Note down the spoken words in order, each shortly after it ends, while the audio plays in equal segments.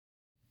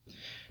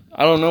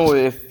I don't know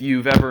if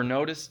you've ever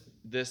noticed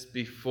this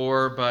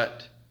before,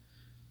 but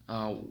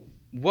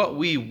what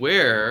we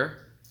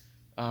wear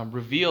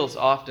reveals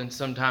often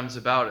sometimes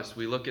about us.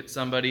 We look at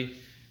somebody,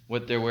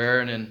 what they're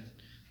wearing, and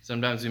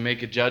sometimes we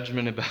make a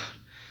judgment about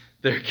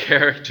their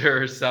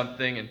character or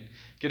something, and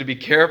got to be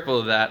careful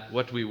of that.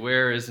 What we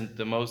wear isn't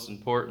the most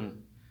important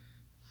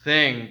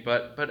thing,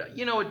 but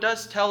it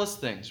does tell us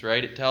things,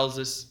 right? It tells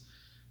us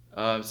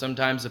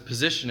sometimes a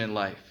position in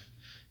life.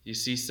 You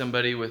see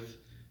somebody with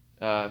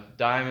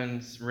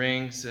diamonds,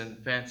 rings, and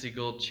fancy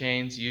gold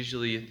chains.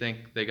 Usually you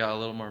think they got a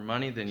little more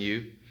money than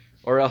you,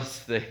 or else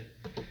they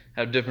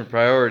have different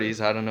priorities.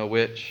 I don't know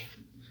which.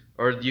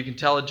 Or you can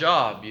tell a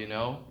job,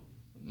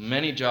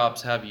 Many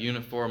jobs have a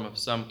uniform of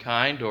some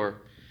kind,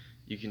 or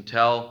you can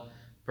tell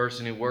a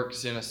person who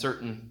works in a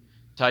certain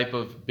type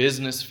of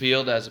business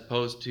field as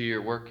opposed to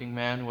your working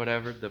man,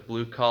 whatever, the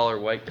blue collar,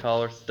 white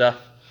collar stuff.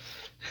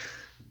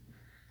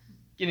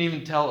 You can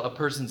even tell a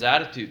person's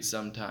attitude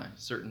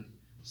sometimes, certain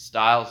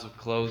styles of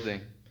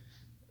clothing,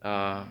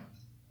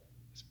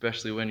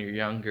 especially when you're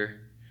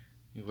younger.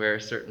 You wear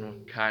a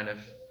certain kind of,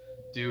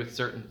 do a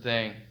certain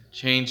thing,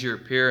 change your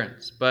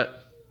appearance.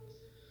 But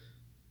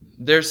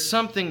there's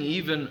something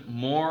even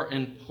more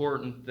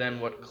important than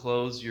what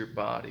clothes your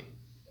body.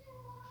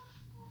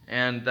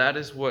 And that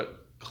is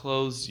what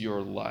clothes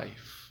your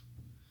life.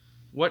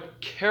 What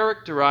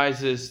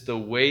characterizes the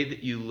way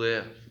that you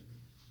live.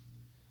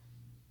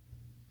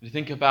 You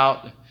think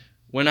about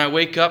when I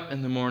wake up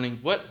in the morning,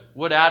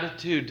 what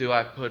attitude do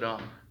I put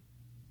on?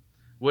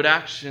 What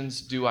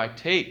actions do I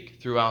take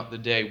throughout the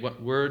day?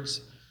 What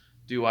words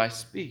do I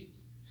speak?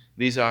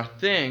 These are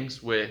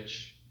things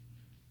which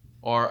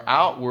are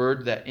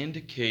outward that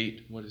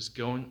indicate what is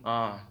going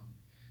on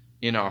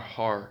in our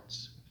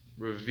hearts,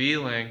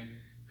 revealing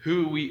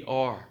who we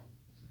are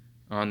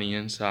on the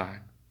inside.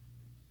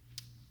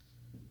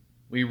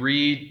 We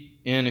read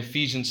in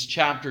Ephesians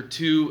chapter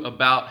 2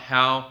 about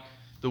how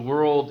the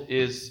world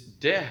is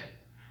dead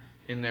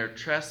in their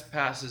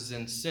trespasses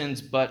and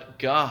sins, but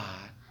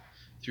God,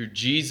 through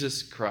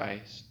Jesus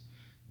Christ,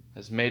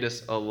 has made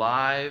us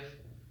alive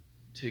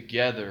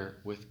together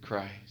with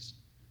Christ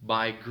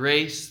by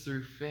grace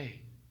through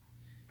faith.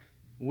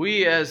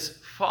 We, as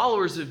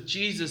followers of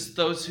Jesus,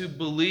 those who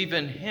believe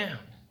in Him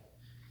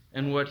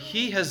and what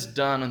He has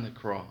done on the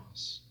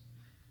cross,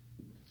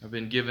 have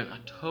been given a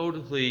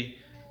totally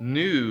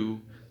new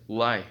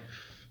life.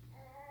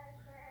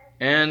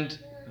 And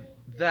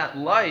that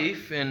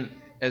life, and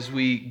as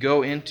we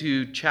go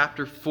into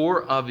chapter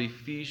 4 of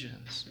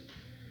Ephesians,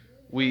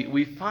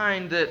 we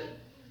find that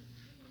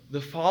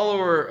the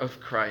follower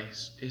of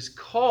Christ is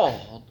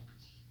called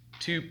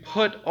to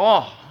put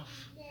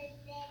off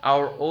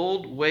our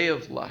old way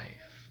of life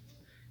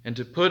and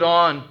to put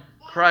on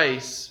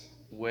Christ's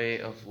way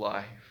of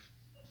life,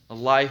 a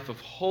life of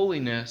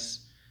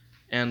holiness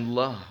and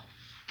love.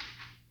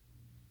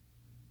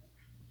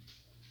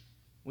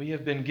 We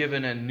have been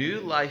given a new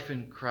life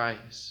in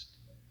Christ.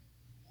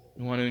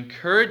 I want to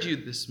encourage you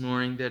this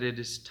morning that it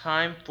is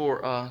time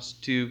for us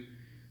to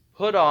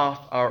put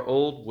off our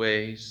old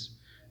ways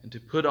and to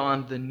put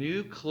on the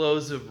new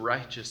clothes of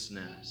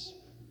righteousness,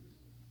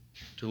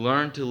 to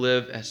learn to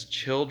live as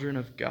children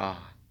of God.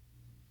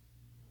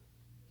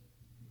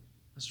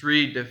 Let's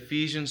read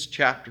Ephesians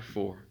chapter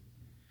 4,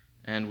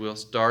 and we'll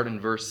start in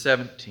verse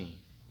 17.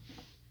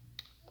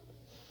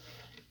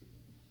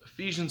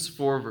 Ephesians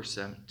 4, verse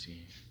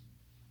 17.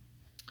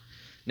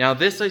 Now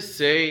this I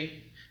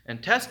say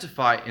and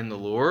testify in the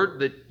Lord,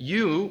 that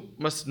you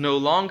must no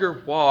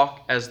longer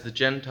walk as the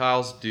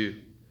Gentiles do,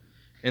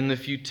 in the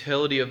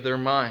futility of their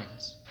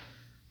minds.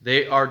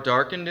 They are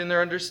darkened in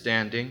their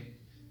understanding,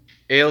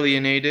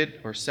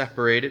 alienated or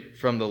separated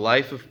from the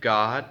life of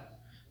God,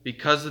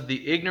 because of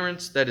the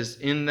ignorance that is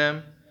in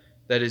them,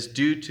 that is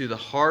due to their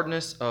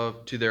hardness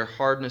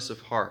of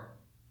heart.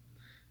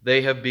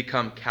 They have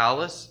become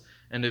callous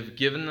and have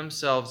given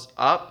themselves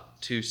up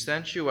to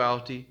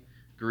sensuality,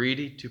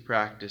 greedy to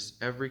practice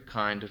every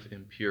kind of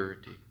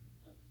impurity.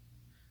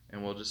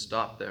 And we'll just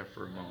stop there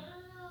for a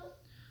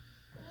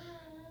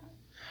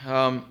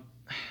moment.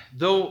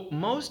 Though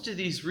most of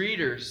these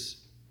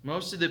readers,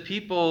 most of the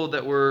people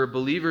that were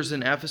believers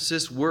in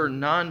Ephesus were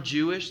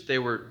non-Jewish, they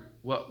were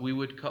what we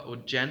would call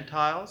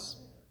Gentiles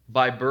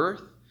by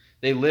birth.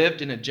 They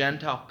lived in a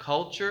Gentile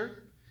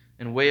culture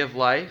and way of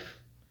life.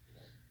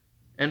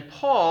 And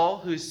Paul,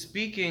 who's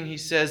speaking, he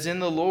says, in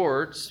the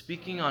Lord,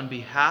 speaking on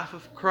behalf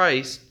of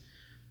Christ,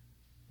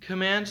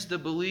 commands the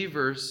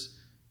believers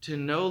to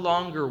no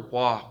longer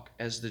walk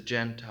as the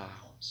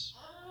Gentiles.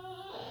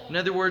 In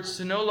other words,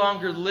 to no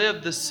longer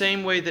live the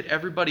same way that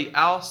everybody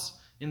else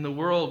in the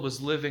world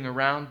was living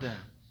around them.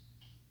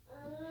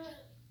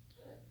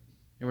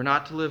 They were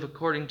not to live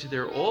according to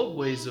their old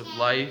ways of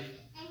life,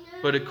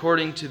 but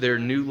according to their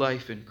new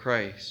life in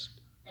Christ.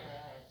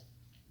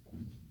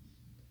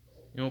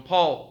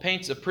 Paul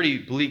paints a pretty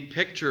bleak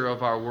picture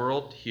of our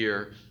world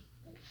here.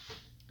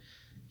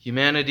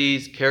 Humanity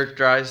is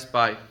characterized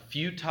by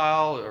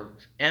futile or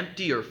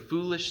empty or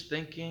foolish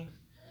thinking,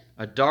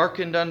 a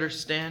darkened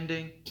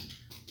understanding,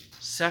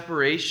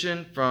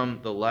 separation from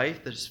the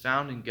life that is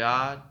found in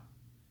God,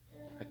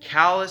 a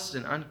calloused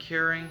and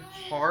uncaring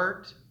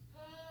heart,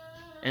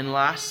 and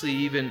lastly,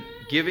 even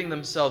giving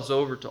themselves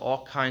over to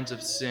all kinds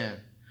of sin,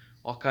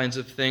 all kinds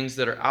of things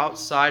that are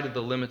outside of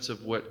the limits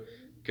of what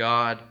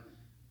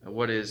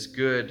is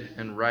good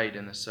and right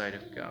in the sight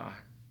of God.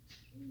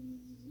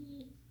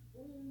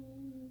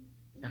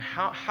 And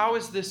how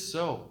is this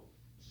so?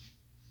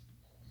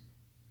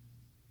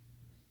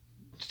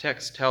 The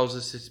text tells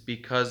us it's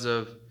because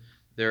of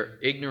their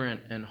ignorant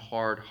and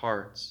hard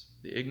hearts,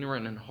 the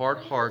ignorant and hard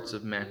hearts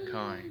of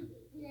mankind.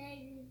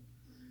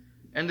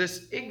 And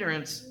this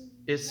ignorance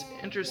is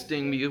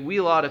interesting because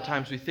a lot of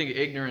times we think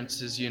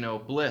ignorance is,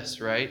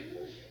 bliss, right?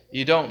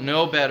 You don't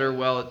know better,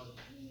 well,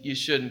 you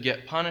shouldn't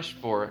get punished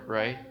for it,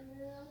 right?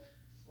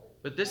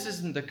 But this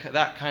isn't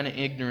that kind of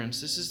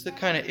ignorance. This is the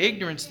kind of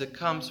ignorance that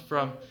comes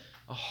from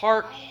a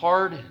heart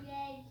hardened.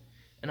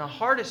 And a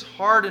heart is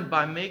hardened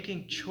by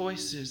making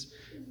choices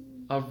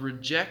of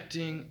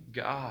rejecting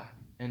God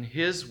and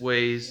His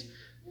ways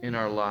in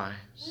our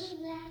lives.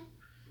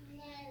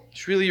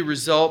 It's really a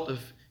result of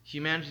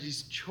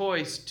humanity's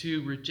choice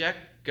to reject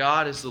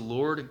God as the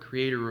Lord and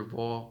Creator of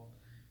all.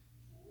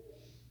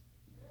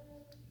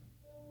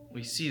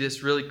 We see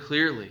this really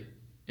clearly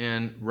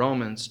in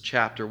Romans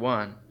chapter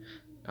 1.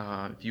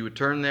 If you would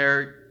turn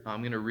there, I'm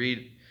going to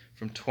read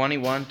from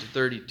 21 to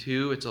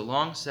 32. It's a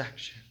long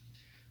section,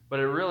 but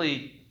it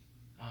really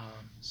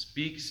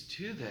speaks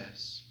to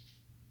this.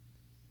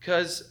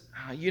 Because,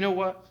 you know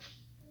what?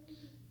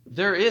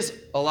 There is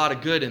a lot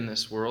of good in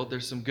this world.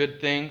 There's some good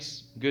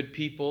things, good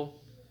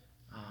people.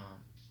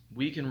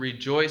 We can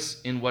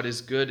rejoice in what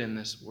is good in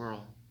this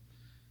world.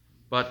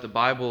 But the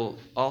Bible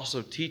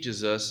also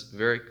teaches us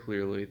very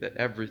clearly that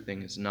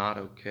everything is not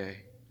okay.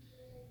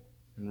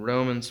 And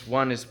Romans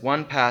 1 is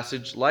one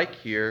passage like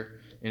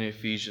here in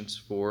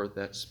Ephesians 4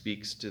 that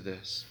speaks to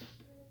this.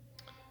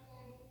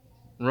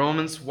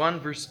 Romans 1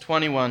 verse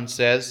 21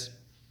 says,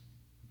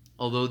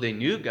 although they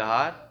knew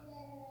God,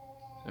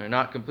 they're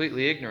not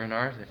completely ignorant,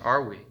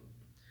 are we?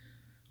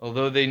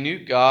 Although they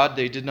knew God,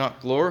 they did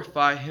not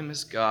glorify Him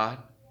as God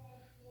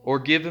or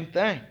give Him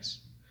thanks,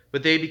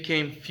 but they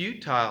became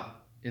futile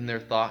in their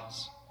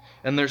thoughts,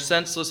 and their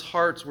senseless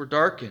hearts were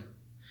darkened.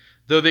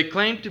 Though they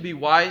claimed to be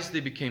wise,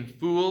 they became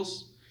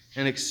fools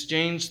and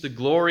exchanged the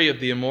glory of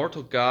the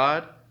immortal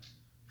God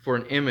for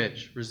an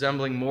image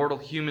resembling mortal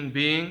human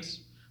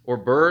beings, or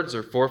birds,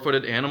 or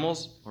four-footed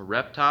animals, or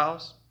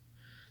reptiles.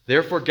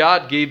 Therefore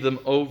God gave them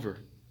over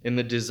in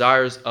the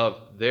desires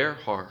of their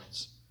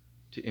hearts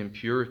to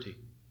impurity,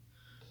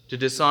 to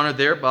dishonor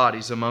their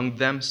bodies among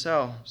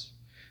themselves.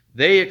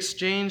 They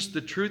exchanged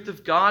the truth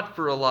of God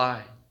for a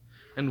lie,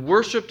 and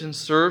worshipped and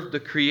served the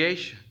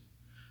creation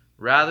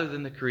rather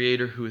than the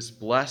Creator, who is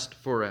blessed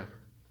forever.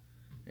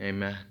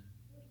 Amen.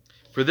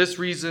 For this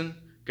reason,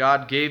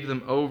 God gave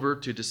them over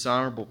to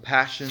dishonorable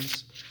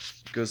passions.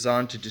 It goes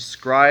on to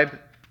describe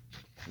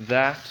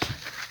that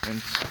and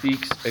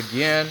speaks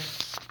again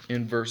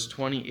in verse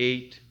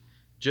 28.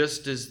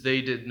 Just as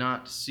they did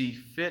not see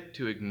fit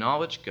to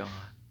acknowledge God,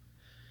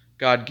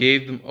 God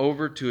gave them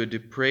over to a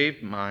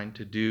depraved mind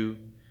to do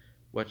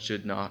what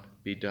should not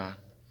be done.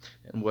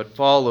 And what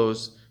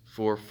follows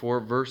for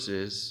 4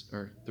 verses,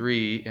 or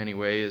 3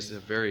 anyway, is a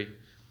very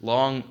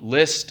long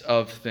list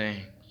of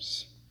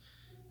things.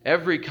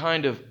 Every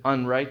kind of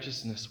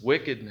unrighteousness,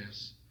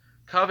 wickedness,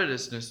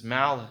 covetousness,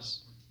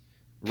 malice,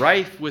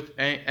 rife with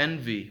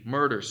envy,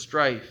 murder,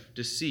 strife,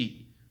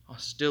 deceit,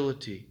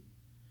 hostility.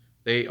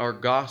 They are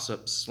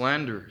gossips,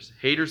 slanderers,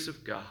 haters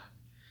of God,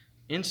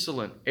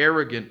 insolent,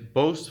 arrogant,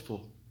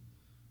 boastful,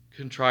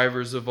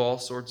 contrivers of all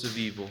sorts of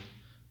evil,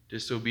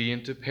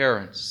 disobedient to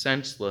parents,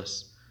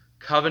 senseless,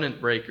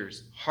 covenant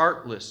breakers,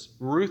 heartless,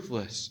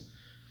 ruthless.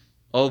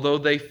 Although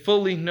they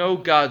fully know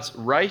God's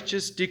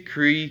righteous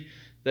decree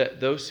that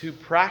those who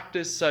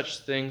practice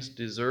such things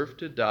deserve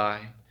to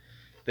die,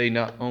 they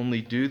not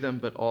only do them,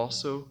 but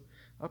also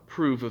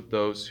approve of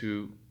those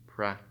who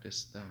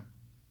practice them.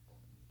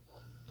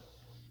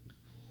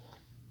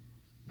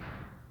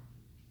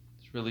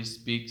 This really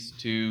speaks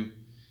to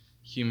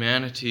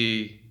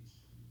humanity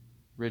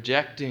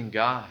rejecting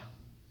God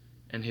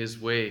and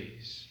His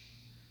ways.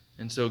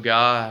 And so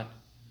God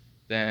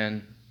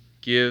then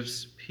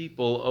gives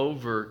people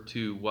over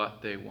to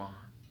what they want.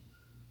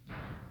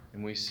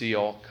 And we see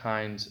all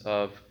kinds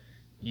of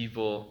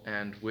evil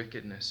and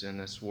wickedness in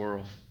this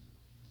world.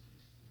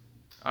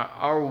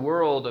 Our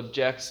world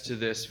objects to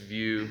this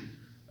view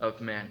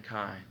of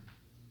mankind.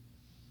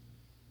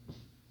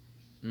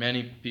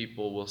 Many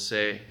people will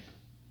say,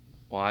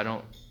 well, I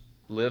don't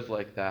live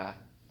like that.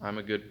 I'm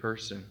a good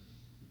person.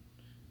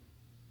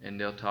 And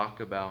they'll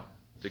talk about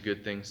the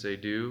good things they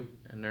do,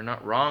 and they're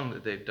not wrong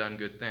that they've done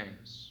good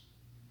things.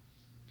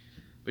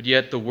 But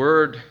yet the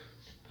Word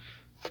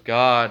of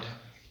God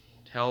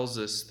tells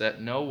us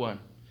that no one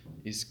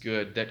is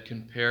good, that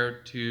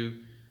compared to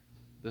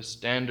the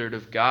standard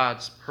of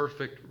God's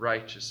perfect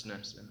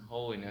righteousness and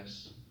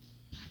holiness,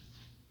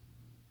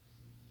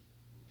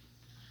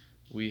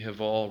 we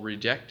have all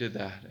rejected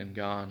that and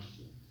gone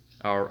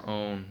our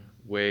own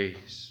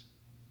ways.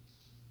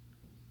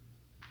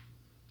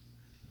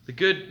 The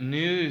good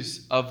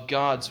news of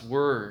God's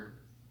Word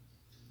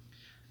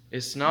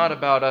is not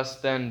about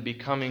us then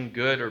becoming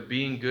good or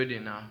being good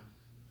enough,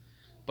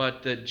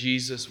 but that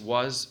Jesus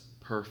was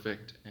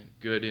perfect and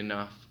good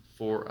enough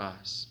for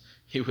us.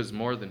 He was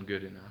more than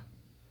good enough.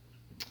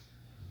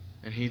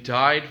 And He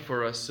died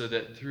for us so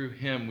that through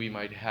Him we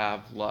might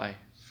have life.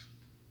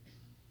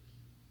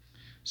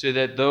 So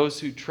that those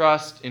who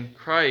trust in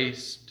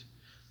Christ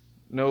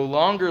no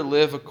longer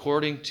live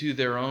according to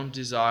their own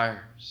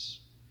desires,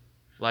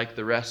 like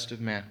the rest of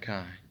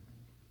mankind.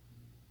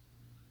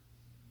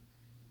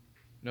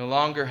 No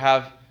longer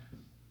have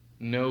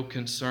no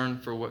concern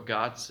for what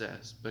God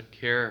says, but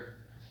care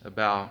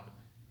about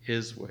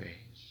His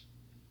ways.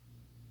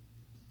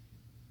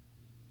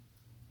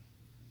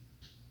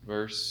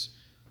 Verse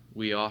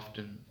we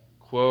often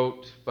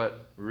quote,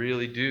 but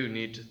really do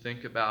need to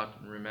think about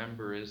and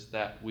remember, is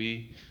that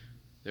we,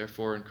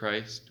 therefore in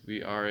Christ,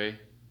 we are a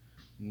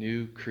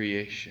new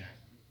creation.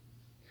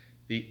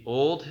 The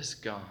old has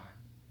gone.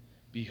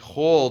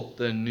 Behold,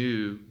 the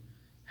new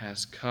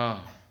has come.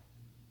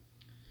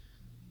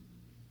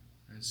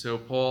 And so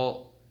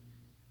Paul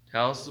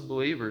tells the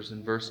believers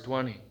in verse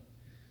 20,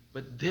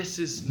 but this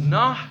is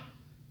not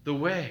the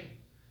way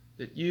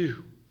that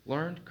you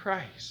learned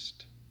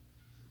Christ.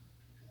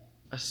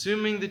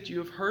 Assuming that you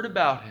have heard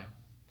about Him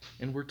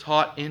and were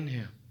taught in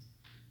Him,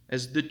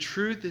 as the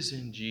truth is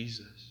in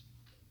Jesus.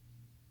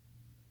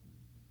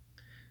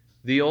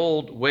 The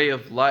old way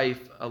of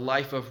life, a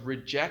life of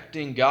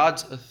rejecting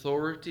God's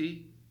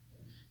authority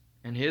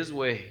and His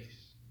ways,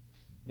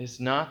 is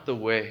not the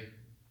way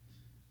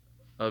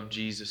of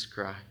Jesus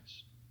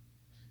Christ.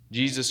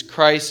 Jesus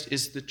Christ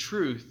is the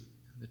truth.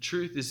 The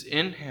truth is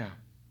in Him.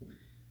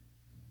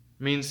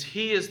 It means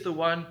He is the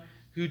one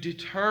who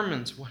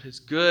determines what is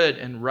good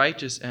and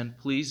righteous and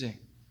pleasing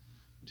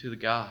to the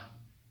God.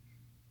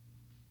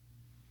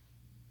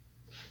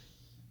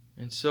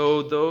 And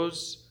so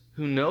those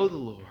who know the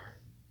Lord,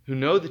 who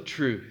know the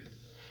truth,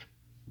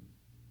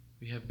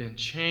 we have been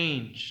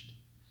changed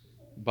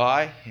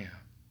by Him,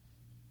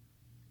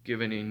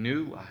 given a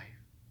new life.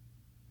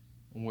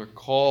 And we're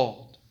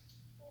called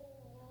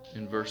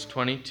in verse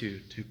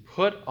 22 to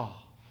put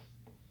off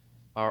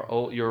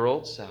your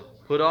old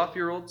self. Put off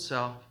your old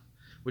self,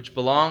 which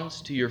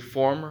belongs to your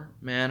former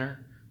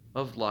manner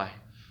of life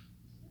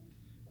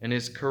and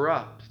is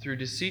corrupt through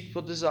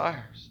deceitful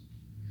desires,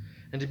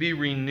 and to be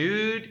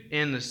renewed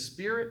in the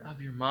spirit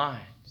of your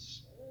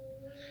minds,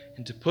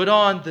 and to put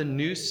on the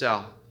new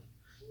self,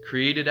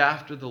 created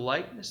after the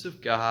likeness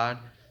of God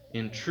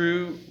in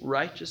true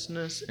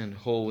righteousness and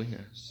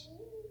holiness.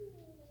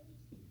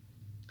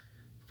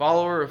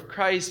 Follower of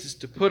Christ is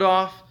to put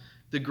off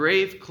the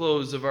grave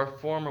clothes of our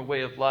former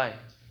way of life.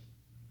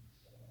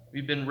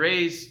 We've been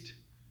raised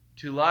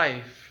to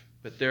life,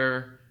 but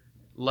there,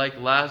 like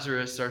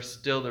Lazarus, are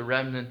still the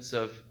remnants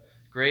of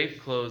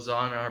grave clothes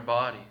on our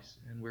bodies.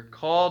 And we're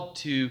called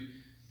to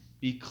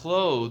be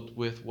clothed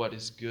with what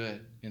is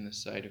good in the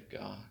sight of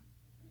God.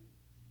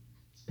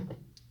 To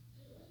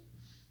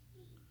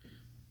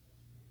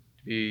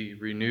be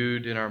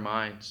renewed in our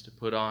minds, to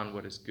put on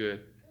what is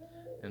good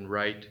and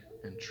right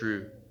and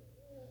true.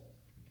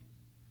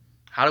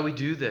 How do we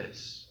do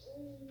this?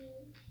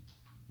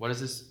 What does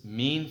this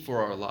mean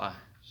for our lives?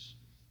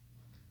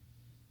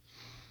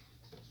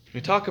 We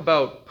talk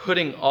about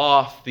putting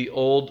off the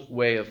old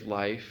way of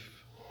life.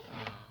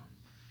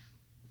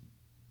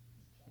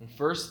 The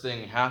first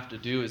thing we have to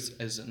do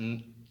is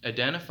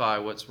identify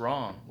what's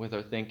wrong with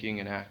our thinking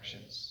and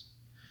actions.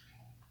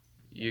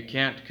 You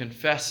can't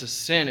confess a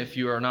sin if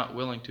you are not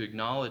willing to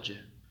acknowledge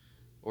it,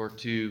 or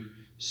to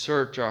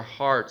search our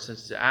hearts and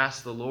to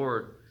ask the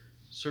Lord,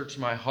 search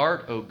my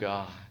heart, O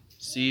God.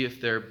 See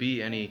if there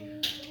be any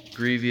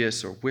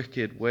grievous or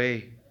wicked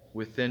way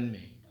within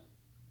me.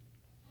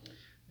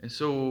 And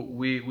so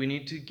we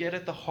need to get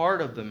at the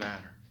heart of the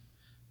matter.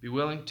 Be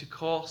willing to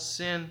call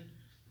sin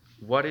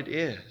what it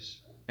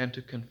is and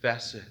to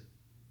confess it.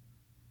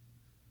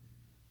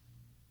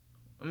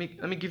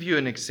 Let me give you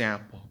an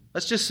example.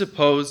 Let's just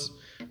suppose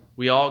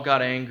we all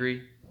got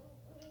angry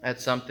at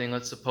something.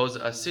 Let's suppose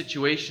a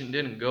situation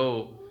didn't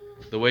go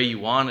the way you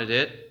wanted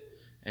it,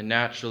 and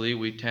naturally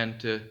we tend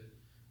to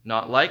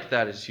not like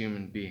that as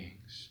human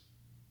beings.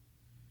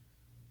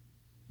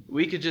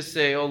 We could just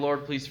say, oh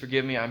Lord, please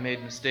forgive me, I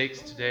made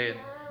mistakes today,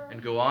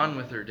 and go on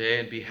with our day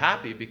and be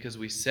happy because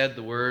we said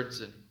the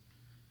words. And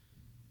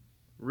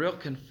real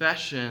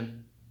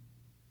confession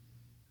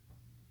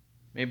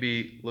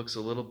maybe looks a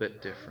little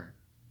bit different.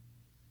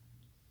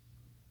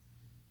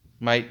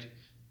 Might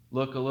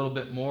look a little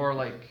bit more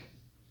like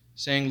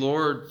saying,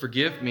 Lord,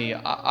 forgive me.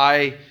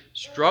 I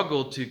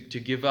struggle to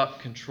give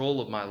up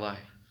control of my life.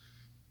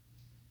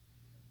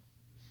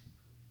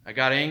 I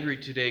got angry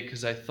today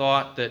because I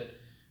thought that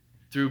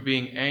through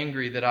being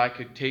angry that I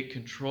could take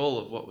control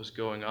of what was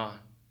going on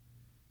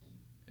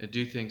and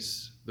do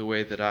things the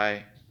way that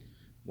I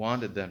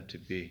wanted them to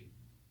be.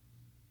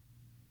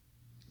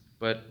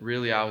 But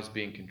really I was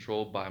being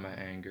controlled by my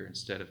anger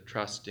instead of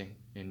trusting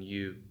in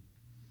you.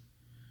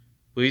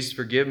 Please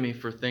forgive me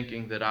for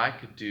thinking that I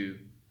could do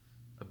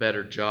a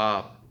better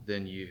job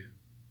than you.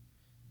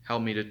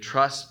 Help me to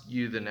trust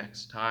you the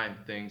next time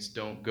things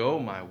don't go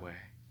my way.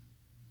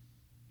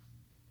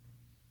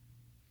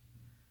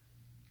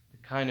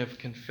 The kind of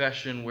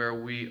confession where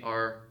we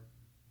are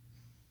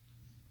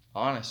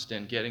honest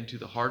and getting to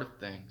the heart of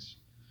things,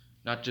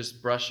 not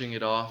just brushing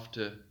it off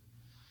to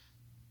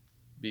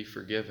be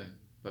forgiven,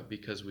 but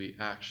because we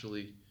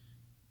actually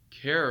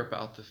care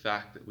about the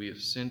fact that we have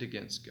sinned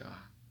against God.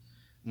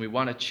 And we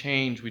want to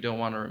change, we don't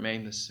want to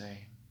remain the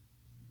same.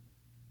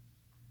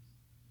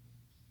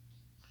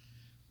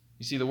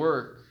 You see, the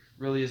work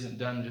really isn't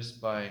done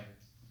just by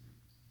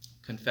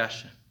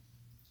confession.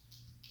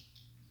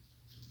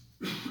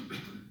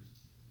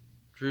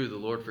 True, the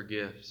Lord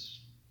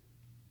forgives.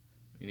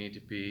 We need to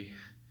be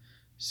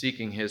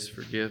seeking His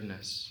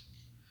forgiveness.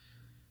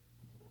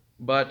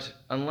 But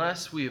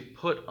unless we have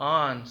put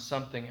on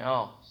something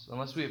else,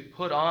 unless we have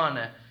put on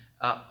a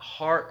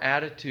heart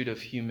attitude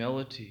of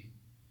humility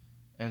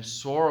and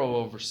sorrow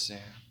over sin,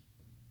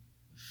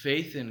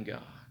 faith in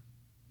God,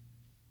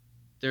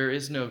 there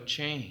is no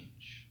change.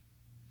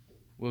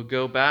 We'll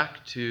go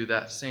back to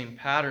that same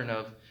pattern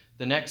of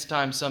the next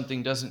time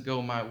something doesn't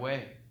go my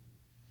way,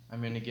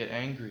 I'm going to get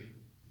angry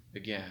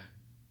again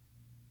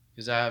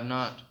because I have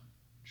not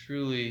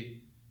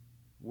truly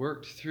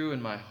worked through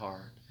in my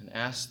heart and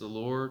asked the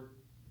Lord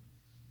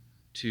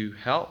to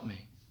help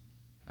me.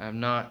 I have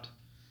not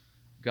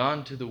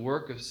gone to the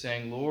work of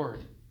saying,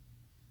 Lord,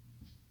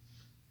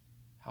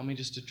 help me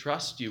just to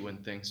trust you when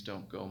things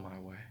don't go my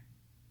way.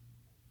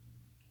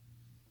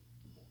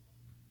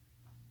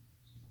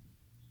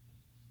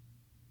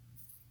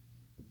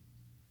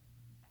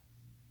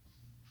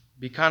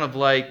 Be kind of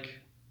like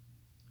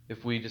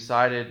if we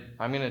decided,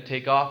 I'm going to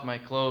take off my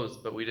clothes,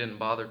 but we didn't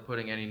bother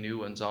putting any new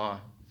ones on.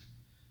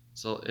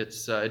 So it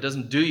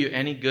doesn't do you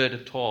any good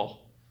at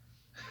all.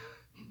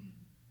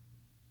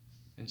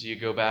 And so you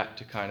go back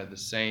to kind of the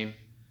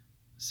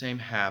same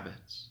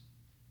habits.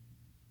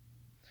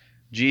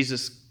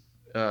 Jesus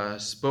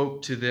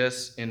spoke to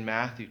this in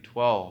Matthew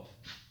 12,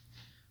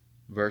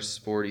 verse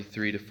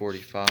 43 to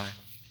 45.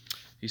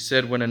 He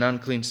said, when an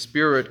unclean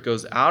spirit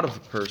goes out of a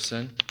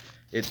person,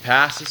 it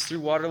passes through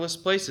waterless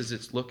places.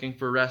 It's looking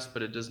for rest,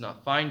 but it does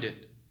not find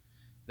it.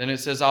 Then it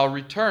says, I'll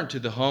return to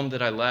the home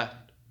that I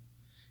left.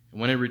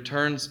 And when it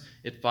returns,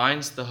 it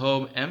finds the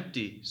home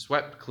empty,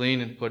 swept clean,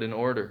 and put in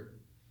order.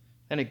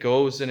 Then it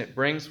goes and it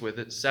brings with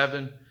it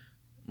 7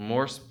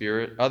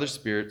 other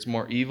spirits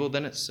more evil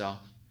than itself.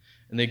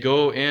 And they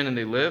go in and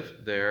they live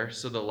there.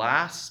 So the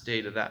last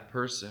state of that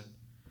person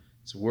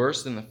is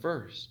worse than the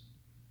first.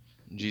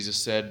 And Jesus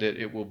said that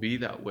it will be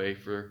that way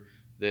for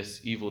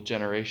this evil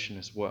generation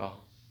as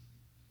well.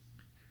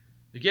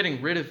 The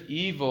getting rid of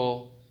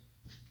evil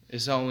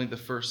is only the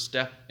first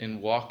step in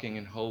walking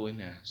in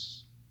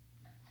holiness.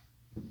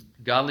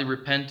 Godly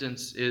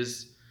repentance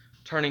is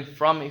turning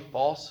from a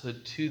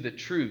falsehood to the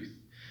truth.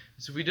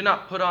 So if we do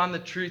not put on the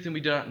truth and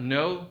we do not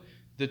know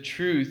the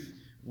truth,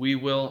 we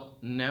will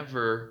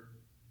never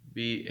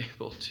be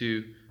able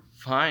to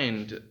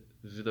find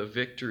the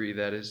victory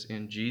that is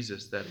in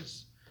Jesus, that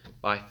is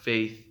by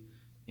faith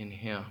in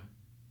Him.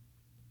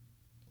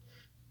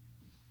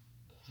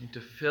 And to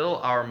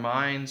fill our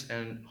minds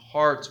and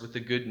hearts with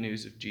the good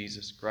news of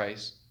Jesus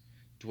Christ,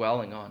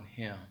 dwelling on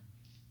Him,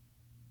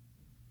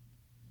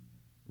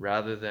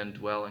 rather than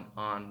dwelling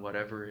on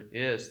whatever it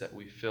is that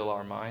we fill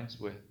our minds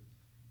with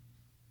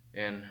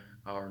in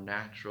our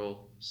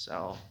natural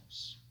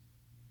selves.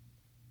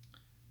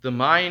 The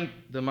mind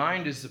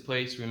is the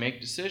place we make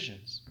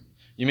decisions.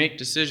 You make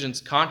decisions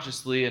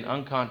consciously and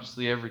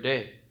unconsciously every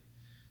day.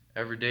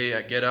 Every day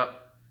I get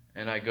up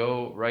and I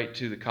go right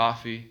to the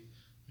coffee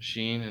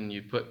machine and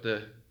you put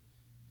the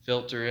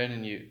filter in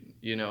and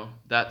you know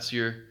that's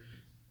your,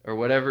 or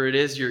whatever it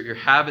is your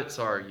habits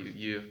are,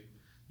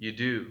 you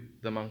do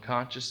them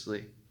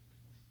unconsciously.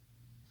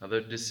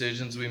 Other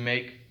decisions we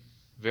make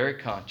very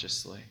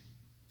consciously.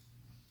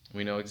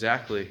 We know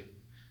exactly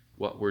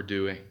what we're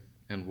doing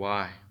and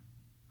why.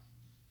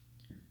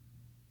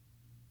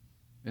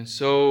 And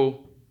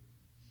so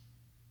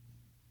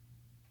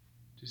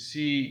to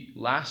see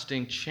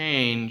lasting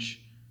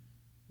change,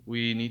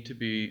 we need to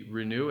be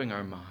renewing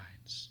our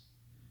minds,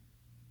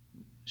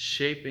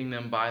 shaping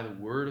them by the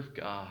Word of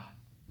God,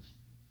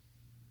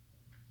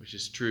 which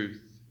is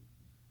truth.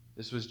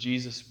 This was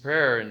Jesus'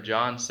 prayer in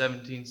John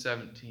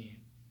 17:17.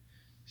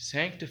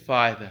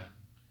 Sanctify them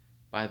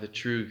by the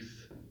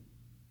truth.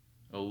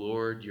 O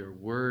Lord, your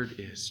word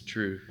is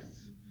truth.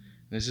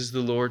 This is the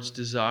Lord's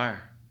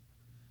desire,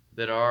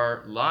 that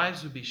our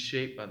lives would be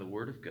shaped by the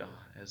Word of God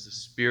as the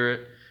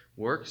Spirit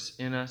works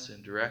in us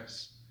and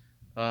directs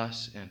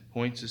us and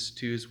points us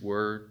to His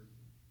Word,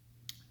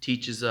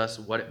 teaches us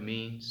what it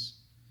means.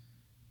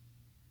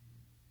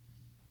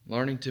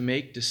 Learning to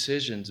make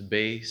decisions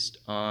based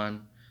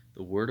on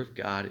the Word of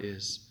God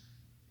is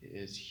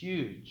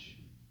huge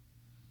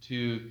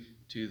to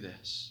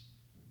this.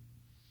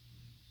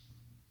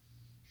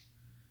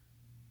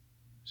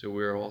 So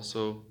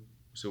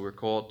we're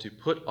called to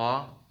put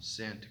off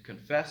sin, to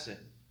confess it,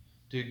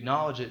 to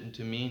acknowledge it and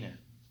to mean it,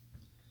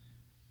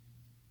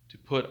 to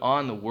put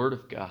on the Word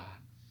of God,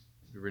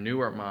 to renew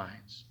our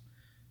minds,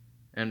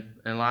 and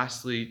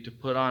lastly, to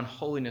put on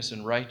holiness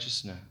and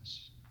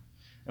righteousness.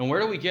 And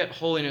where do we get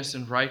holiness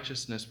and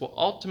righteousness? Well,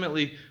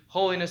 ultimately,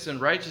 holiness and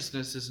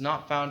righteousness is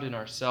not found in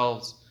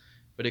ourselves,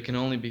 but it can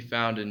only be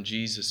found in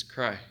Jesus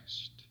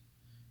Christ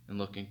and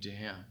looking to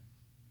Him.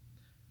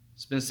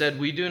 It's been said,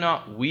 we do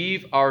not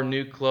weave our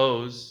new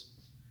clothes,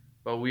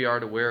 but we are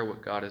to wear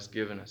what God has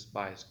given us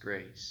by His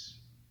grace.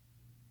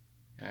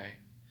 Okay?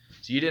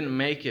 So you didn't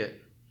make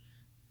it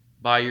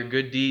by your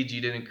good deeds.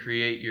 You didn't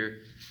create your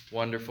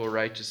wonderful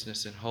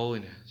righteousness and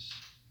holiness.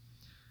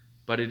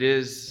 But it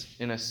is,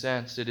 in a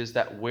sense, it is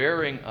that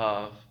wearing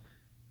of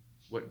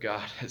what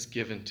God has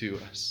given to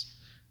us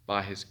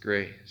by His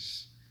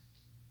grace.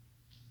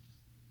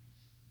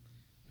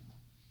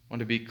 I want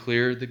to be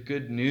clear, the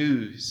good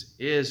news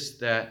is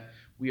that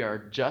we are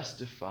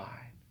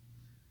justified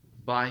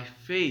by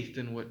faith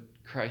in what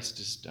Christ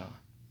has done.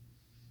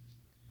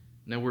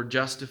 And that we're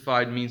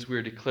justified means we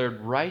are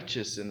declared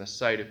righteous in the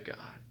sight of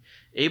God,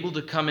 able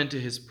to come into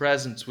His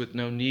presence with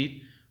no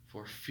need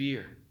for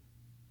fear,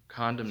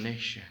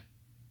 condemnation,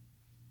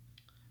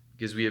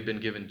 because we have been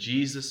given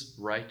Jesus'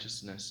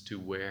 righteousness to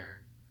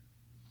wear.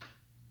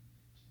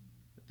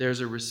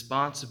 There's a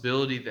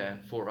responsibility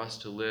then for us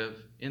to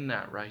live in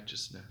that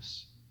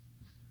righteousness.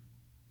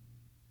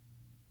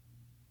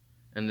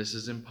 And this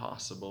is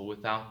impossible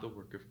without the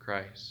work of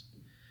Christ.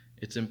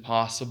 It's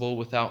impossible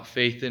without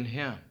faith in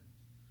Him.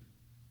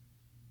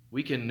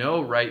 We can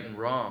know right and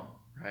wrong,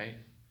 right?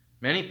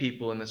 Many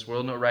people in this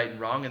world know right and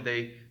wrong, and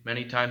they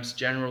many times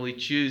generally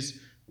choose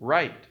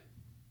right.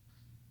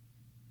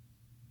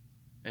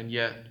 And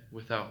yet,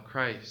 without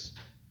Christ,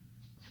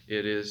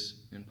 it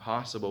is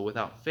impossible.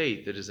 Without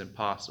faith, it is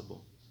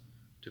impossible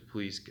to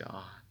please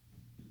God.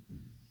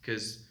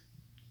 Because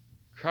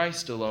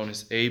Christ alone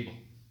is able.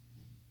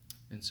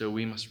 And so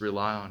we must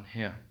rely on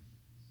Him.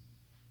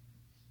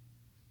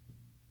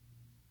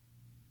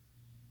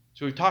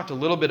 So we've talked a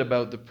little bit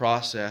about the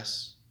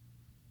process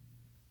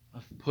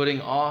of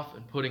putting off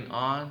and putting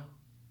on,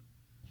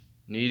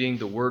 needing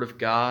the Word of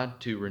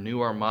God to renew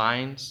our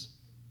minds.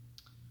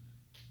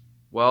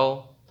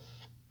 Well,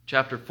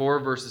 chapter 4,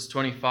 verses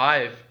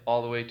 25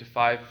 all the way to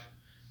 5,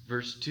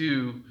 verse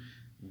 2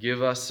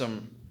 give us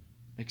some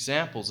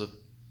examples of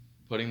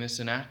putting this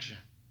in action.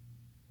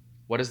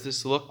 What does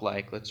this look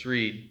like? Let's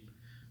read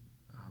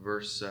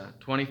verse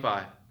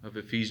 25 of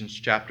Ephesians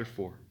chapter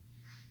 4.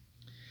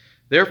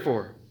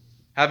 Therefore,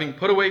 having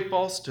put away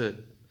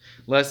falsehood,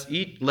 let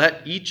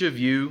each of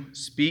you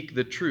speak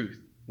the truth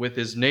with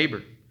his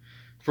neighbor,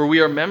 for we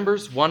are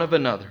members one of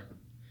another.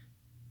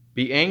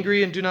 Be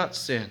angry and do not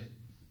sin.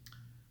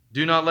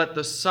 Do not let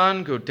the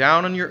sun go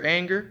down on your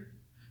anger,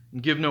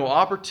 and give no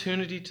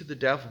opportunity to the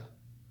devil.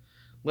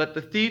 Let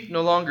the thief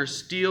no longer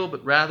steal,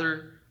 but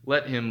rather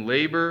let him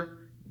labor,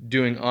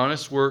 doing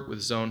honest work with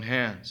his own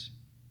hands,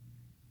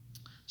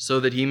 so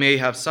that he may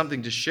have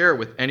something to share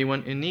with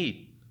anyone in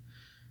need.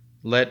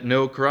 Let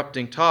no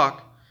corrupting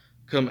talk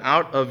come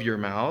out of your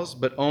mouths,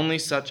 but only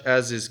such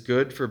as is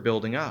good for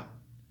building up,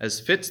 as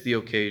fits the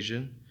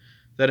occasion,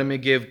 that it may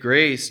give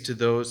grace to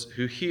those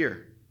who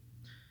hear.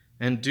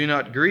 And do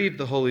not grieve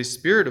the Holy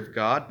Spirit of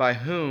God, by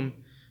whom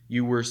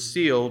you were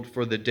sealed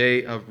for the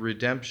day of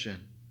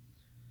redemption.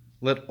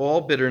 Let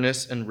all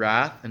bitterness and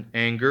wrath and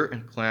anger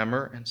and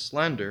clamor and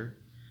slander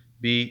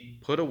be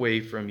put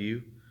away from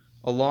you,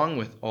 along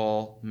with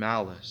all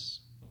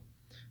malice.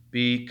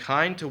 Be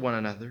kind to one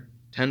another,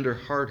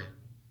 tender-hearted,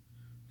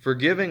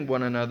 forgiving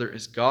one another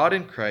as God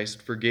in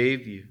Christ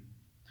forgave you.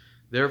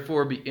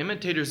 Therefore be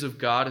imitators of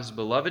God as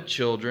beloved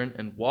children,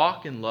 and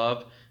walk in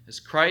love as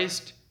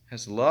Christ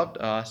has loved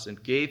us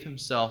and gave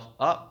himself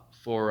up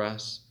for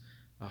us,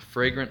 a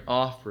fragrant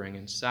offering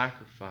and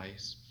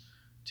sacrifice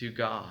to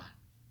God.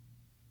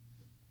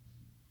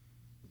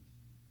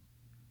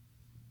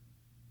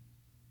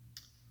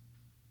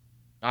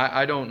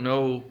 I don't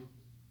know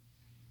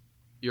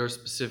your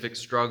specific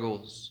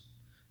struggles,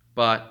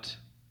 but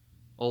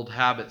old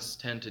habits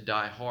tend to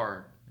die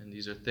hard. And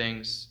these are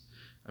things,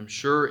 I'm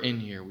sure in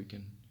here we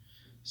can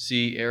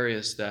see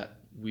areas that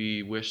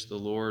we wish the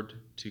Lord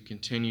to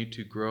continue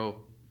to grow.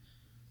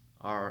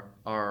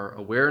 Our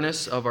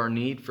awareness of our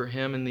need for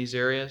Him in these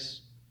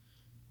areas,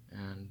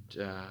 and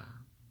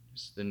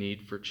just the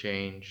need for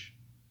change.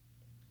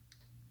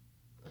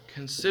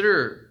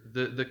 Consider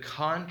the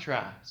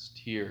contrast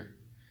here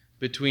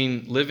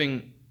between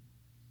living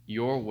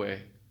your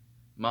way,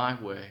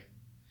 my way,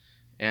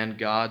 and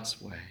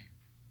God's way.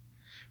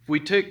 If we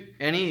take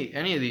any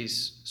of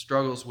these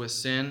struggles with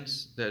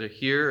sins that are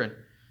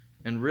here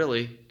and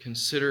really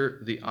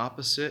consider the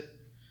opposite,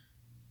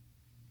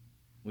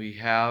 we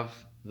have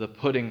the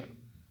putting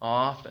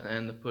off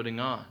and the putting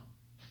on.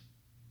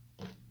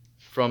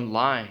 From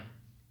lying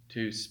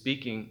to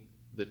speaking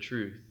the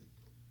truth,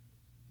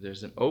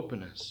 there's an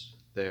openness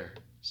there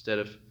instead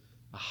of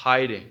a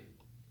hiding.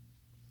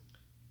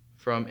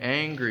 From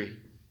angry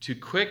to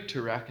quick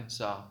to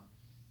reconcile,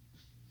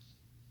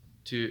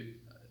 to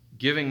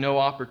giving no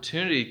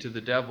opportunity to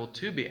the devil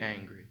to be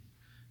angry.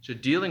 So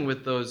dealing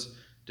with those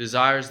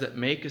desires that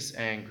make us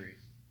angry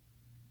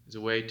is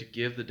a way to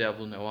give the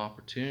devil no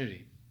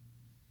opportunity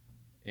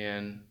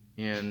in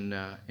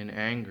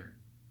anger.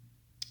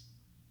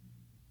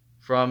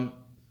 From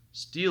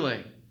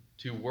stealing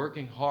to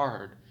working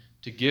hard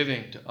to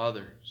giving to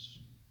others.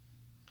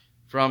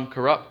 From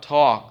corrupt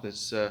talk,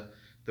 that's the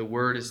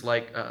word is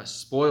like a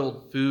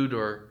spoiled food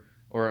or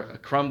a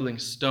crumbling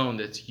stone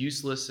that's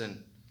useless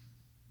and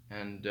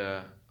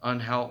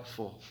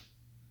unhelpful,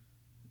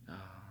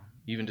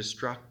 even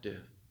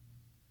destructive.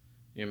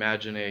 You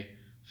imagine a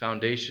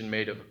foundation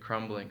made of a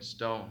crumbling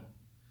stone.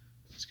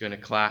 It's going to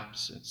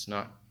collapse. It's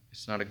not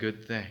a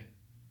good thing.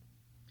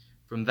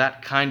 From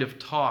that kind of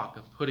talk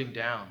of putting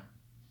down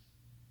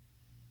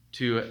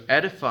to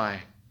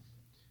edifying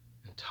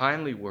and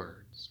timely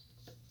words.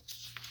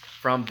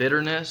 From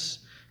bitterness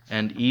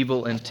and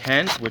evil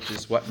intent, which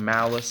is what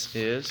malice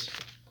is,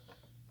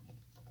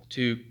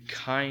 to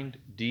kind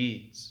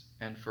deeds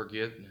and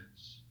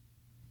forgiveness.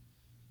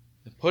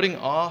 The putting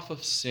off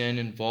of sin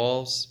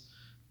involves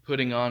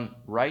putting on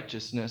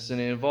righteousness, and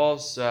it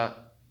involves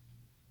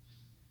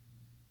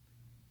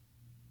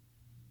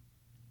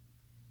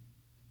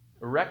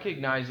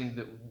recognizing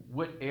that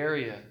what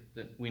area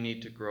that we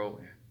need to grow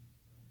in.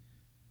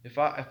 If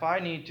I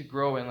need to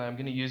grow in, I'm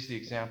going to use the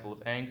example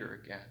of anger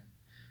again.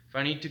 If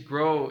I need to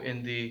grow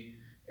in the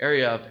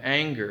area of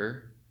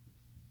anger,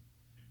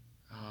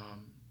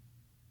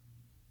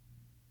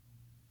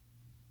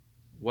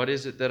 what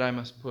is it that I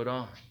must put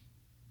on?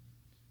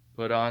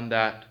 Put on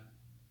that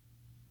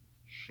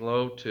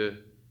slow to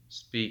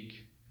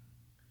speak,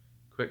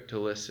 quick to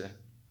listen,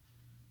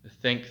 to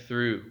think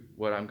through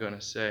what I'm going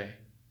to say.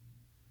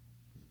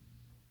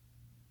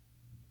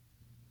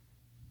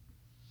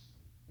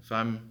 If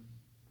I'm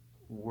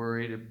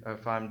worried,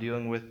 if I'm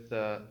dealing with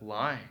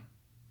lying,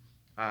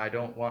 I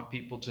don't want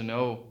people to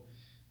know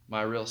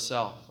my real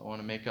self. I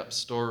want to make up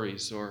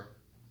stories or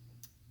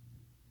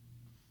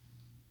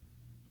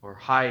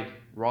hide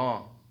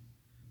wrong.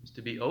 It's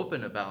to be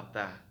open about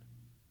that.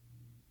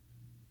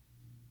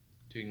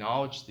 To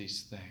acknowledge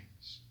these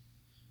things.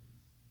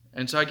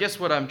 And so I guess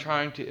what I'm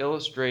trying to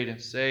illustrate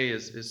and say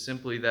is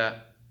simply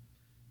that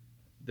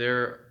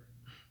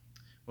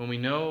when we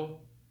know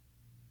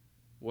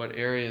what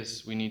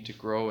areas we need to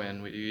grow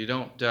in, you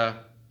don't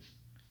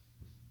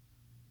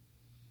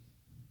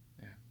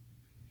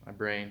my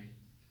brain.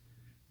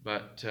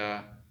 But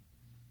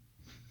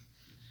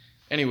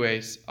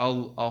anyways,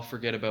 I'll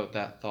forget about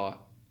that thought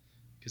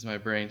because my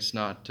brain's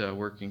not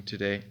working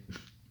today.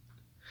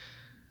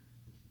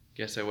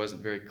 Guess I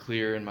wasn't very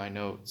clear in my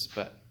notes,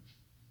 but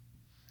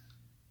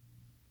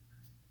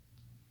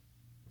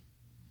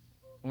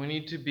we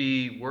need to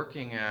be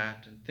working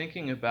at and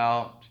thinking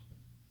about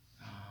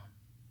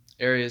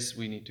areas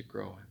we need to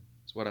grow in.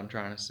 That's what I'm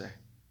trying to say. I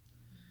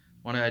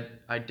want to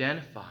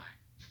identify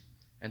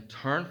and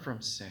turn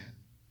from sin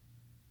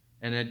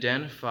and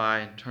identify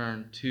and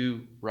turn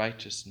to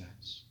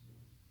righteousness.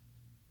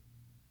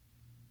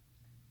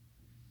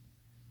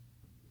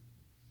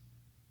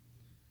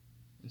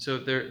 And so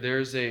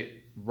there's a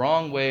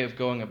wrong way of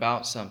going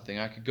about something.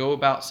 I could go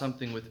about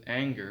something with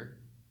anger,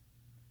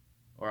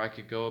 or I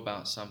could go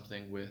about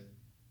something with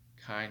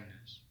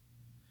kindness.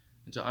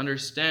 And to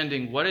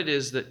understanding what it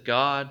is that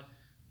God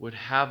would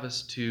have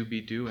us to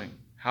be doing,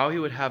 how He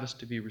would have us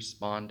to be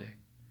responding,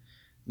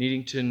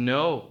 needing to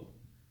know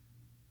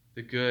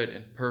the good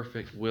and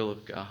perfect will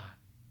of God,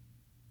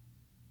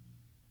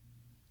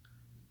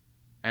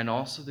 and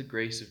also the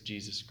grace of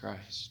Jesus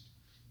Christ.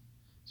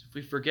 So if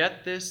we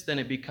forget this, then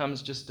it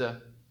becomes just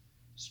a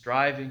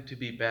striving to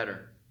be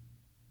better.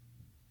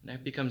 And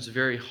that becomes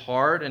very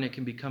hard, and it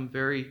can become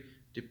very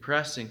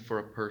depressing for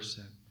a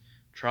person,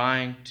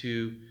 trying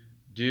to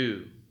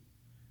do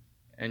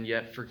and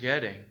yet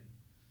forgetting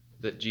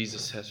that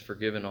Jesus has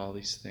forgiven all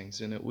these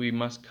things and that we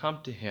must come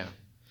to Him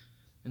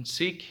and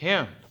seek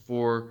Him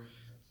for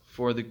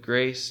the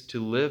grace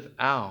to live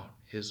out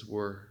His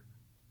Word.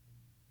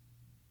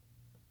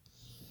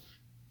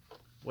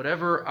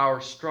 Whatever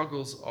our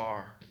struggles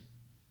are,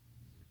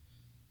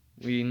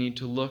 we need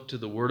to look to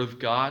the Word of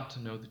God to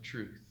know the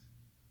truth.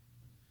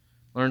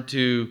 Learn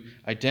to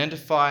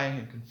identify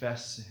and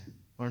confess sin.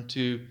 Learn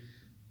to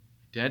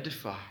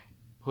identify,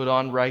 put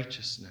on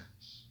righteousness.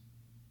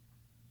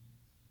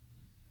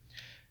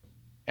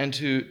 And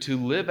to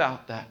live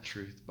out that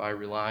truth by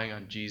relying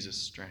on Jesus'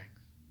 strength.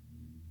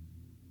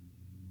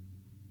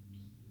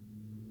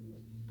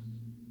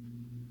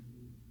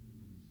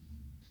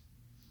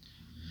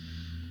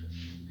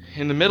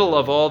 In the middle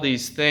of all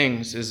these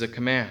things is a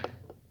command.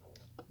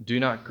 Do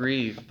not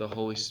grieve the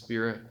Holy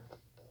Spirit.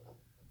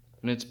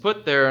 And it's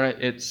put there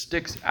and it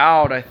sticks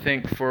out, I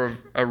think, for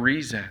a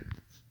reason.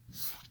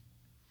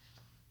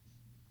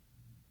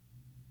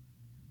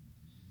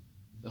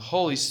 The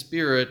Holy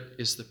Spirit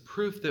is the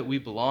proof that we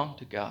belong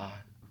to God,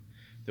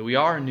 that we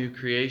are a new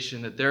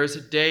creation, that there is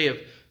a day of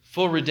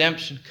full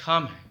redemption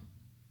coming,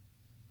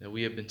 that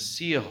we have been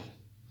sealed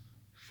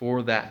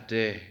for that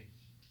day,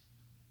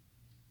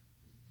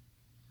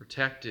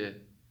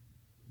 protected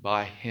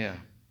by Him.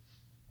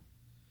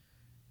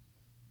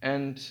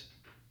 And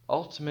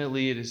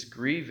ultimately, it is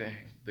grieving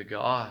the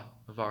God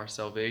of our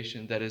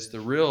salvation that is the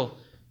real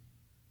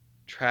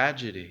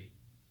tragedy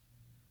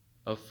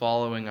of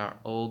following our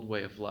old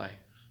way of life.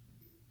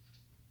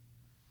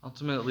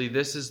 Ultimately,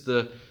 this is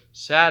the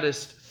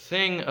saddest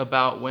thing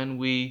about when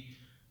we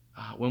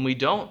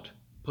don't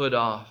put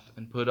off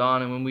and put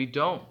on, and when we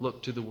don't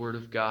look to the Word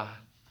of God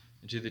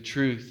and to the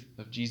truth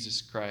of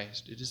Jesus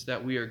Christ. It is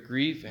that we are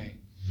grieving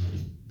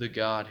the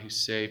God who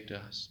saved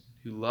us,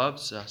 who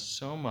loves us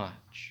so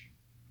much.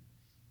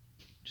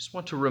 I just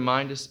want to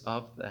remind us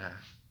of that.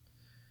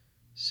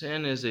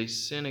 Sin is a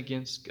sin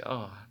against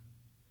God.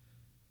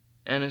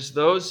 And as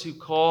those who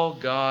call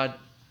God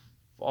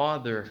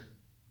Father,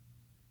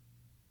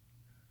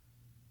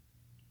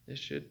 this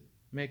should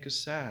make us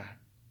sad.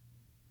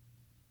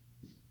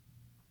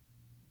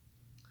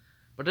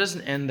 But it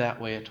doesn't end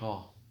that way at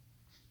all.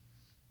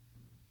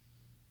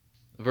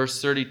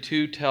 Verse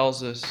 32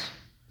 tells us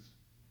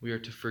we are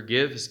to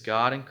forgive as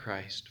God in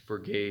Christ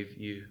forgave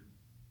you.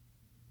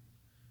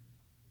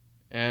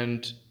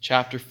 And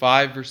chapter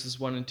 5, verses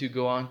 1 and 2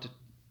 go on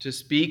to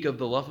speak of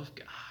the love of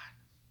God.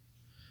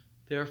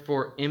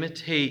 Therefore,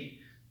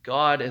 imitate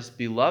God as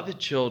beloved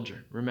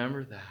children.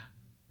 Remember that.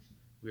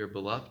 We are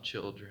beloved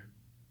children.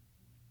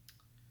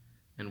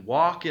 And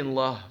walk in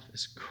love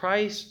as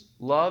Christ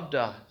loved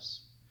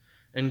us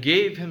and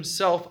gave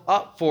Himself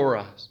up for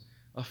us,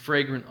 a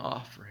fragrant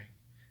offering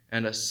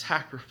and a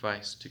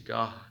sacrifice to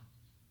God.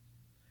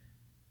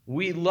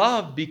 We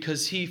love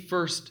because He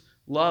first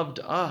loved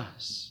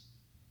us.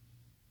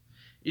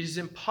 It is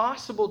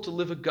impossible to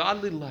live a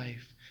godly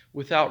life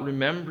without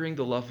remembering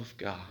the love of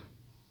God,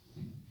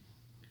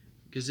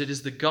 because it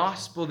is the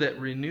gospel that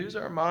renews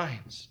our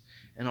minds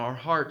and our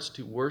hearts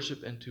to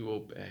worship and to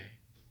obey.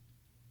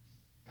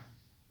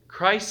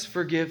 Christ's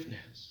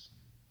forgiveness,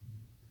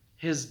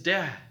 His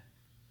death,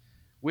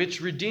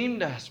 which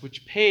redeemed us,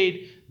 which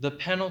paid the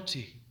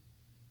penalty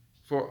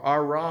for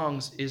our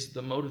wrongs, is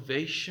the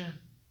motivation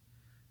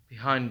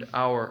behind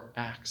our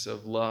acts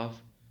of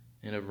love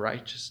and of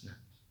righteousness.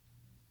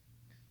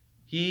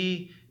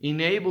 He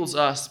enables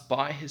us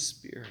by His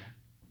Spirit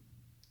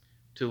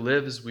to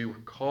live as we were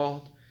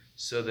called,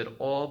 so that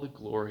all the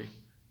glory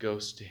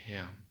goes to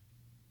Him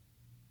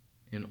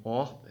in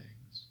all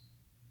things.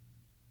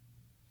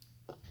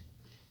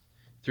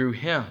 Through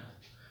Him,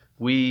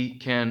 we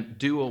can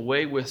do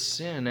away with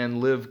sin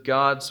and live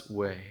God's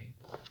way,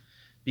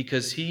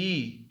 because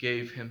He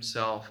gave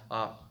Himself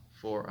up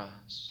for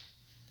us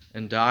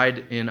and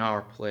died in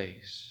our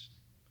place.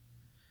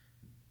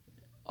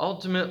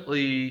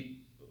 Ultimately,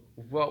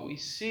 what we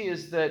see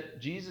is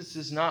that Jesus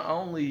is not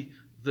only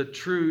the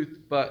truth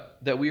but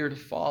that we are to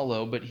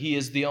follow, but He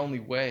is the only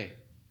way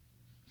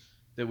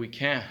that we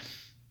can.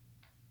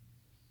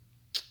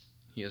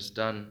 He has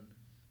done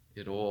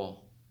it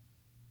all.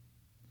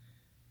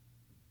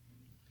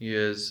 He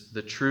is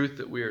the truth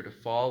that we are to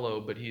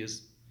follow, but He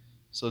is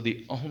so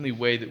the only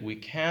way that we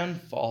can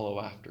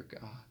follow after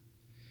God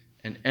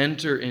and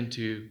enter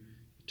into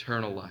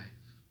eternal life.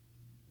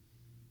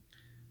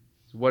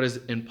 So what is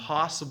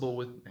impossible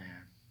with man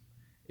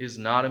is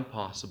not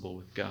impossible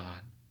with God.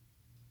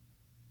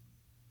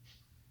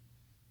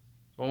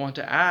 So I want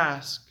to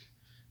ask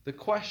the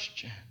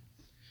question,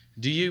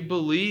 do you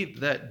believe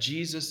that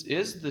Jesus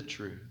is the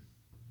truth?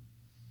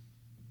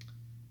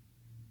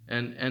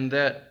 And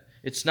that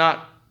it's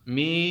not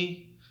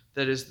me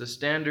that is the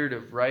standard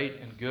of right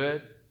and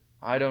good.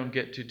 I don't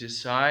get to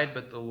decide,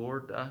 but the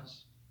Lord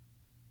does.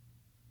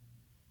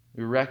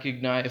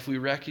 If we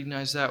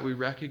recognize that, we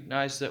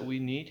recognize that we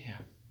need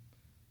Him.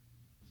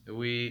 That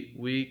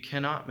we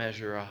cannot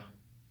measure up.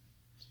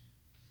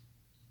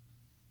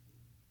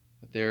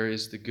 But there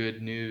is the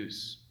good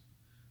news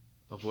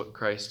of what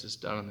Christ has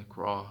done on the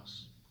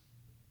cross.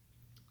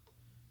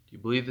 Do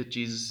you believe that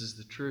Jesus is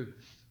the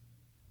truth?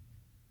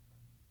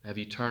 Have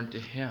you turned to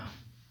Him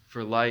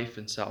for life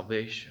and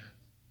salvation?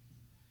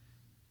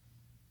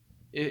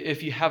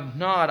 If you have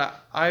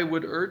not, I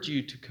would urge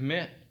you to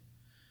commit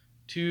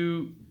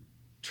to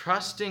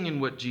trusting in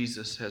what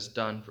Jesus has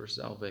done for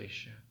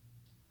salvation.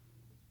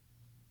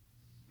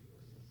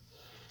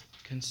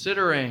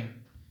 Considering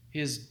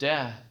His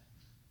death,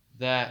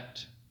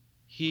 that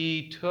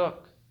He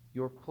took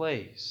your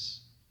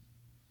place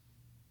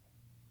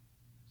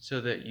so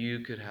that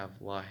you could have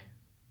life.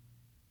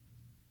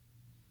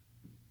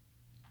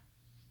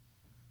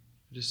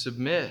 To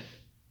submit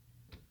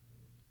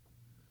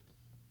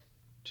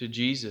to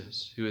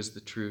Jesus, who is the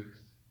truth.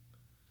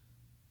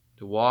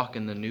 To walk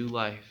in the new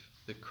life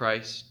that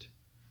Christ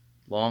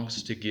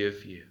longs to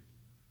give you.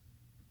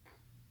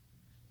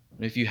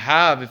 And if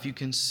you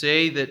can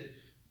say that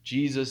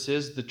Jesus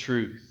is the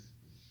truth,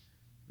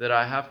 that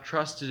I have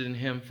trusted in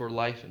Him for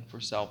life and for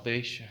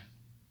salvation,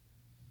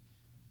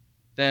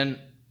 then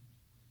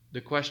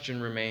the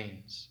question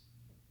remains,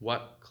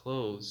 what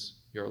clothes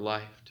your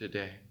life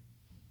today?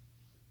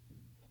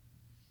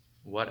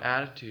 What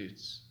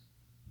attitudes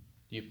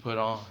do you put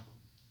on?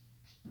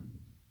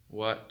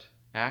 What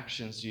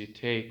actions do you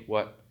take?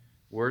 What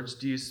words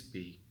do you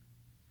speak?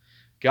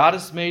 God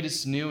has made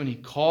us new, and He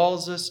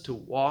calls us to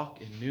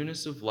walk in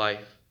newness of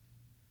life.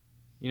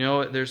 You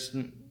know, there's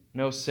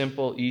no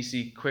simple,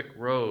 easy, quick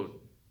road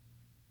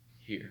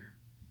here.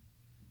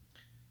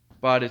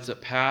 But it's a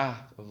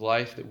path of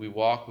life that we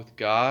walk with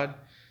God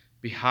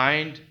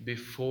behind,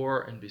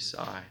 before, and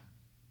beside.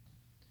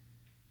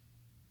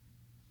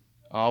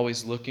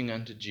 Always looking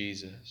unto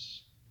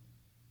Jesus,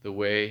 the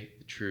way,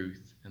 the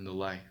truth, and the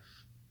life.